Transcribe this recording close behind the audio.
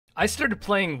I started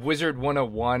playing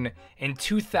Wizard101 in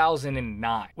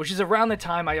 2009, which is around the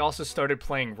time I also started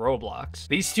playing Roblox.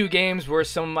 These two games were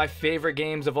some of my favorite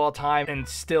games of all time and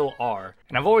still are.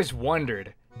 And I've always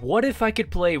wondered, what if I could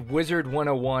play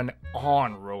Wizard101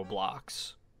 on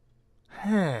Roblox?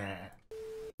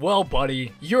 Well,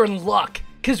 buddy, you're in luck,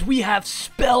 because we have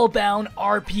Spellbound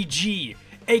RPG,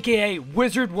 aka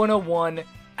Wizard101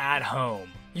 at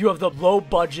home. You have the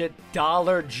low-budget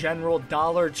Dollar General,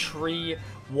 Dollar Tree,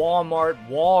 Walmart,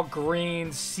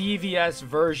 Walgreens, CVS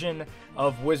version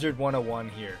of Wizard101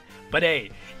 here. But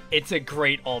hey, it's a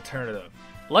great alternative.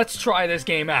 Let's try this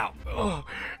game out. Oh,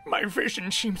 my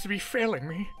vision seems to be failing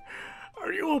me.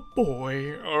 Are you a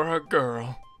boy or a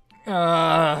girl?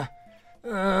 That's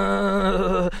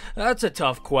a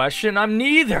tough question. I'm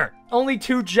neither. Only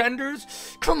two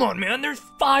genders? Come on, man, there's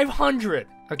 500.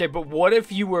 Okay, but what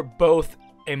if you were both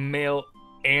a male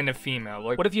and a female?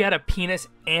 Like, what if you had a penis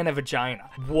and a vagina?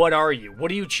 What are you? What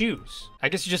do you choose? I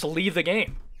guess you just leave the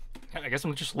game. I guess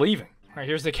I'm just leaving. All right,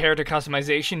 here's the character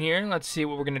customization here. Let's see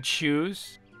what we're gonna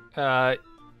choose. You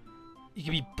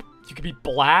could be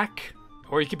black,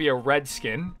 or you could be a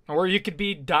redskin, or you could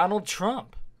be Donald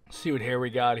Trump. Let's see what hair we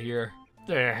got here.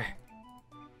 There.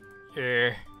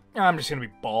 I'm just gonna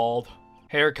be bald.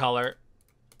 Hair color.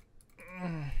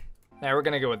 Now we're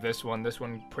gonna go with this one. This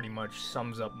one pretty much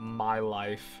sums up my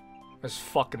life. It's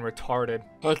fucking retarded.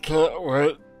 I can't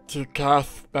wait to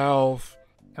cast spells.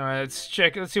 Alright, let's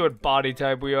check. Let's see what body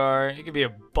type we are. You could be a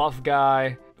buff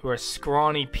guy or a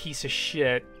scrawny piece of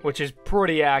shit, which is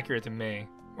pretty accurate to me.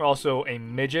 We're also a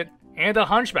midget and a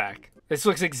hunchback. This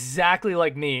looks exactly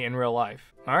like me in real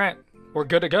life. Alright, we're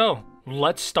good to go.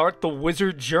 Let's start the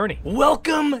wizard journey.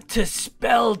 Welcome to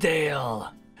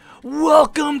Spelldale.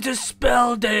 Welcome to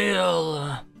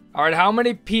Spelldale. Alright, how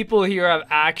many people here have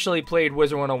actually played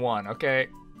Wizard101, okay?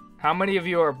 How many of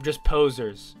you are just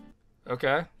posers?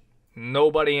 Okay?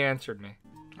 Nobody answered me.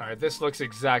 Alright, this looks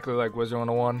exactly like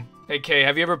Wizard101. Hey Kay,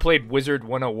 have you ever played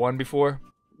Wizard101 before?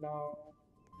 No.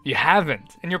 You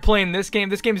haven't. And you're playing this game?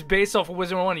 This game's based off of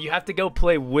Wizard101. You have to go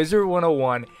play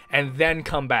Wizard101 and then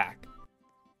come back.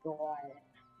 Do I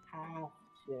have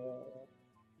to?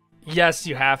 Yes,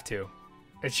 you have to.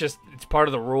 It's part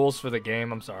of the rules for the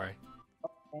game. I'm sorry.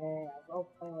 Okay, I'll go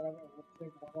play whatever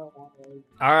Wizard101 is.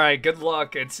 Alright, good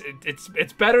luck.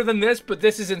 It's better than this, but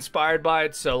this is inspired by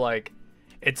it, so like,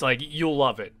 it's like, you'll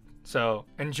love it. So,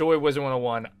 enjoy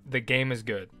Wizard101. The game is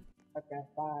good. Okay,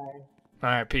 bye.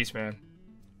 Alright, peace, man.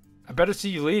 I better see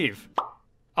you leave.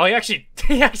 Oh, he actually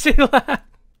left.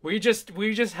 We just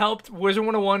helped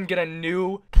Wizard101 get a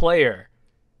new player.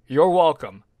 You're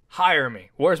welcome. Hire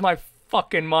me. Where's my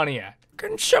fucking money at?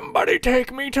 Can somebody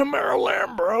take me to Merrill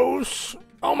Ambrose?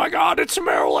 Oh my god, it's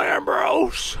Merrill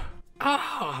Ambrose.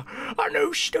 Ah, a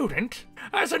new student.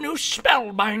 As a new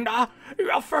spellbinder,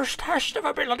 your first test of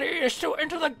ability is to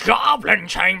enter the Goblin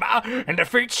Chamber and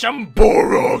defeat some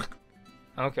Borok.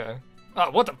 Okay.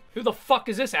 Who the fuck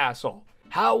is this asshole?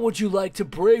 How would you like to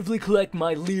bravely collect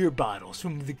my Lear bottles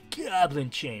from the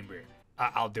Goblin Chamber?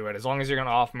 I'll do it, as long as you're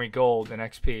gonna offer me gold and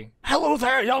XP. Hello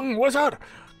there, young wizard.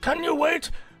 Can you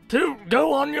wait to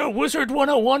go on your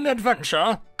Wizard101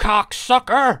 adventure,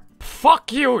 cocksucker?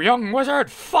 Fuck you, young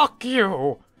wizard. Fuck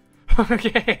you.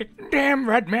 Okay. Damn,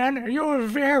 Redman, you're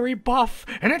very buff,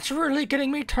 and it's really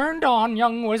getting me turned on,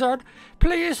 young wizard.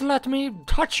 Please let me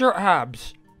touch your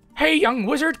abs. Hey, young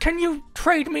wizard, can you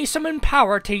trade me some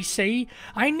Empower TC?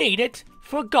 I need it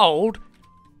for gold.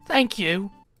 Thank you.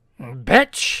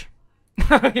 Bitch.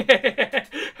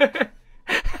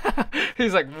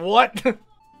 He's like, what?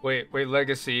 Wait,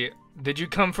 Legacy. Did you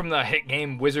come from the hit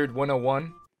game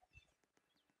Wizard101?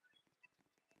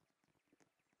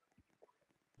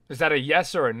 Is that a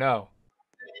yes or a no?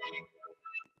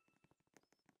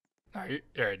 Alright,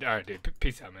 dude.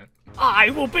 Peace out, man. I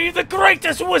will be the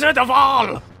greatest wizard of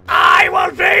all! I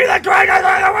will be the greatest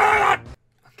wizard!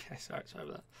 Okay, sorry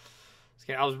about that.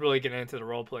 Okay, I was really getting into the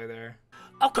roleplay there.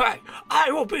 Okay,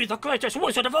 I will be the greatest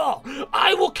wizard of all!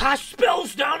 I will cast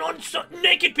spells down on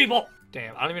naked people!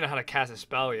 Damn, I don't even know how to cast a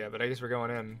spell yet, but I guess we're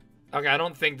going in. Okay, I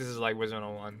don't think this is like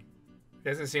Wizard101. It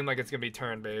doesn't seem like it's gonna be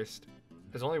turn-based.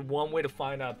 There's only one way to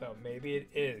find out, though. Maybe it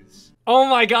is. Oh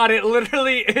my god, it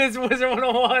literally is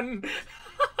Wizard101!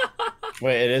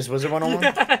 Wait, it is Wizard101?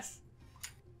 Yes!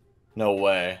 No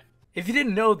way. If you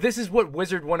didn't know, this is what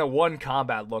Wizard101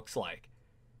 combat looks like.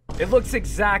 It looks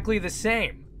exactly the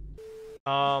same.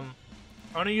 I'm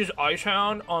gonna use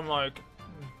Icehound on, like,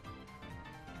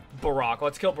 Barack.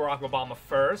 Let's kill Barack Obama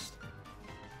first.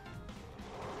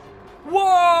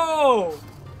 Whoa!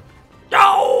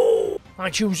 No! I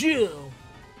choose you.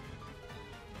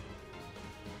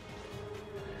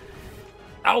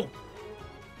 Ow!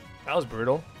 That was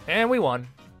brutal. And we won.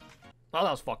 Oh,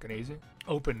 that was fucking easy.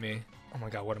 Open me. Oh my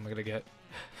god, what am I gonna get?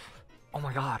 Oh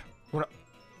my god. What?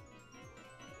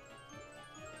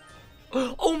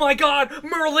 Oh my god!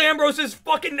 Merle Ambrose's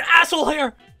fucking asshole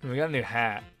hair! We got a new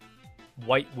hat.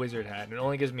 White wizard hat. It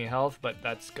only gives me health, but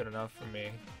that's good enough for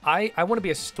me. I want to be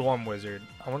a storm wizard.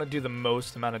 I want to do the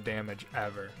most amount of damage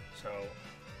ever. So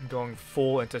I'm going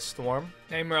full into storm.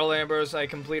 Hey Merle Ambrose, I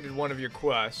completed one of your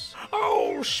quests.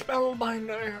 Oh,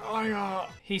 Spellbinder,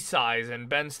 He sighs and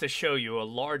bends to show you a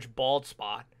large bald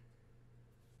spot.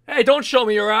 Hey, don't show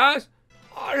me your eyes!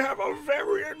 I have a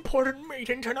very important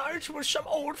meeting tonight with some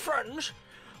old friends,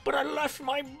 but I left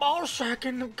my ball sack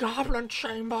in the goblin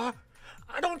chamber.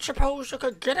 I don't suppose you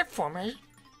could get it for me?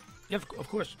 Yeah, of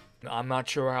course. I'm not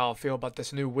sure how I'll feel about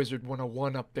this new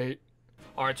Wizard101 update.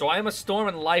 Alright, so I am a storm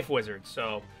and life wizard,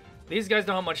 so these guys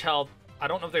don't have much health. I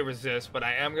don't know if they resist, but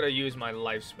I am going to use my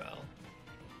life spell.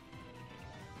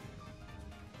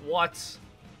 What?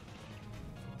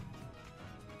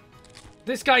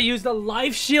 This guy used a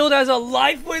life shield as a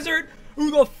life wizard?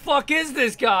 Who the fuck is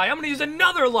this guy? I'm going to use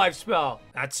another life spell.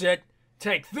 That's it.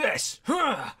 Take this.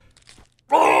 Huh.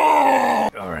 Oh!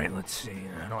 All right, let's see.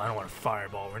 I don't want a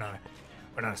fireball. We're not.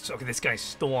 Okay, this guy's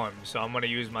storm, so I'm gonna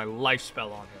use my life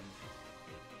spell on him.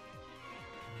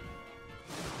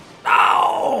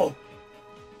 Ow!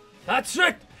 That's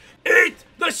it. Eat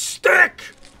the stick.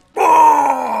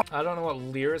 Oh! I don't know what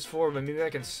Lear is for, but maybe I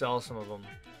can sell some of them.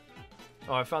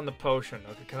 Oh, I found the potion.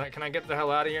 Okay, can I get the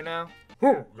hell out of here now?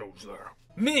 Who goes there?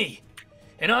 Me,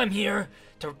 and I'm here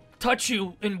to touch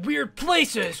you in weird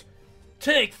places.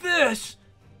 Take this.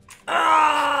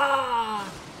 Ah!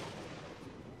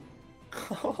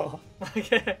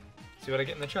 Okay. See what I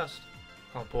get in the chest.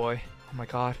 Oh boy. Oh my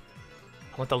god.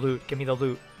 I want the loot. Give me the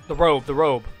loot. The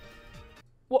robe.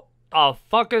 What the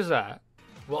fuck is that?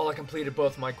 Well, I completed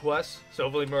both my quests, so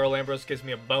hopefully Merle Ambrose gives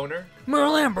me a boner.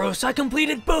 Merle Ambrose, I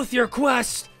completed both your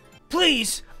quests!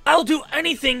 Please, I'll do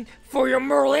anything for your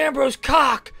Merle Ambrose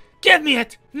cock! Give me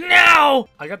it! Now!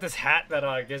 I got this hat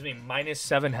that gives me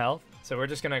 -7 health. So we're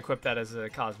just gonna equip that as a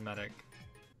cosmetic.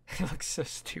 It looks so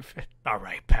stupid.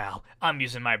 Alright, pal. I'm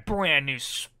using my brand new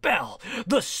spell,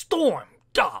 the Storm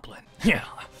Goblin. Yeah.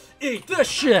 Eat this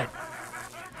shit!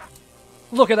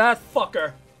 Look at that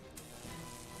fucker!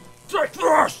 Take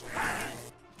this!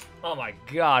 Oh my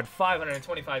god,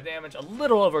 525 damage, a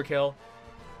little overkill.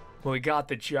 But we got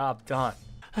the job done.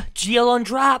 GL on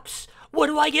drops! What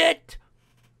do I get?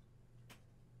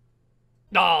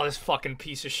 Oh, this fucking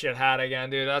piece of shit hat again,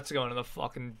 dude. That's going in the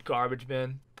fucking garbage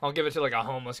bin. I'll give it to like a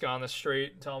homeless guy on the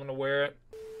street and tell him to wear it.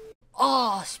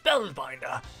 Ah,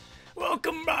 Spellbinder.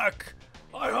 Welcome back.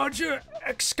 I heard your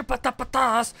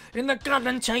excapatapatas in the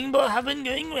goblin chamber have been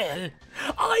going well.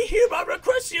 I hereby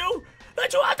request you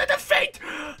that you have to defeat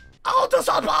Aldous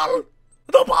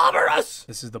the Barbarous.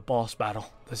 This is the boss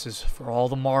battle. This is for all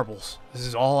the marbles. This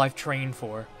is all I've trained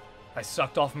for. I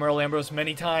sucked off Merle Ambrose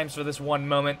many times for this one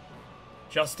moment.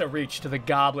 Just to reach to the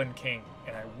Goblin King,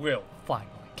 and I will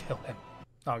finally kill him.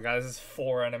 Oh, guys, this is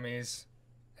 4 enemies.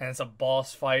 And it's a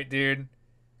boss fight, dude.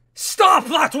 Stop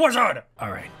that wizard!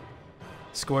 Alright.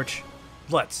 Scorch,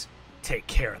 let's take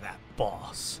care of that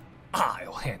boss.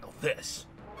 I'll handle this.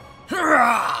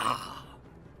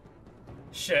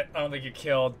 Shit, I don't think you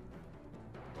killed.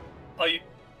 Oh, you...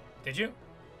 Did you?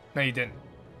 No, you didn't.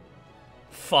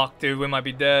 Fuck, dude, we might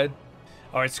be dead.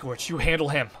 Alright, Scorch, you handle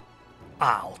him.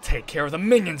 I'll take care of the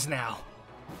minions now.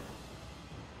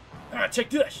 Take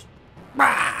this.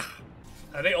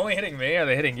 Are they only hitting me or are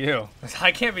they hitting you?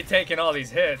 I can't be taking all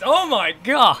these hits. Oh my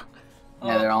god.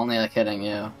 Yeah, they're only like hitting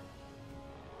you.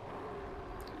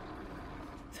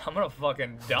 I'm gonna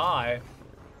fucking die.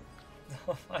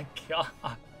 Oh my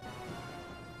god.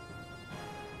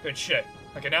 Good shit.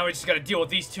 Okay, now we just gotta deal with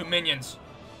these 2 minions.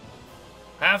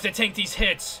 I have to take these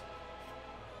hits.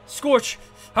 Scorch,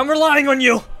 I'm relying on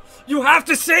you. You have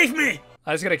to save me!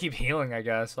 I just gotta keep healing, I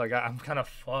guess. Like, I'm kind of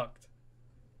fucked.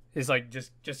 It's like,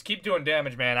 just keep doing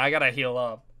damage, man. I gotta heal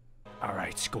up.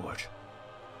 Alright, Scourge.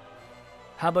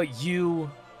 How about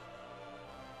you...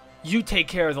 You take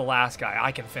care of the last guy.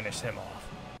 I can finish him off.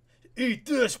 Eat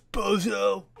this,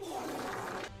 bozo!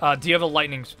 Do you have a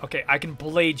lightning... Okay, I can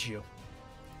blade you.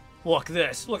 Look at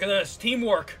this.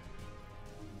 Teamwork.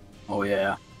 Oh,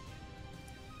 yeah.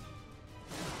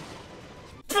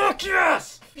 Fuck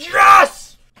yes!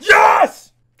 Yes!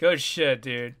 Yes! Good shit,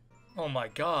 dude. Oh my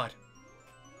god.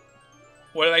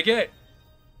 What did I get?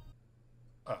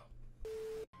 Oh.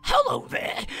 Hello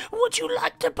there. Would you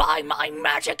like to buy my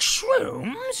magic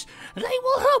shrooms? They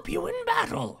will help you in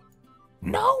battle.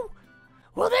 No?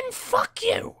 Well then fuck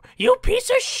you, you piece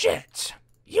of shit.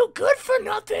 You good for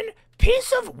nothing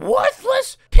piece of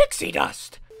worthless pixie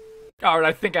dust. Alright,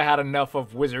 I think I had enough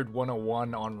of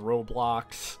Wizard101 on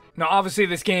Roblox. Now, obviously,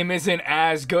 this game isn't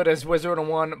as good as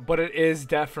Wizard101, but it is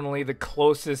definitely the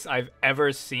closest I've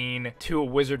ever seen to a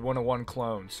Wizard101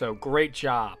 clone, so great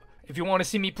job. If you want to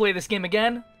see me play this game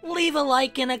again, Leave a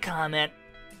like and a comment.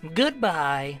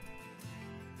 Goodbye.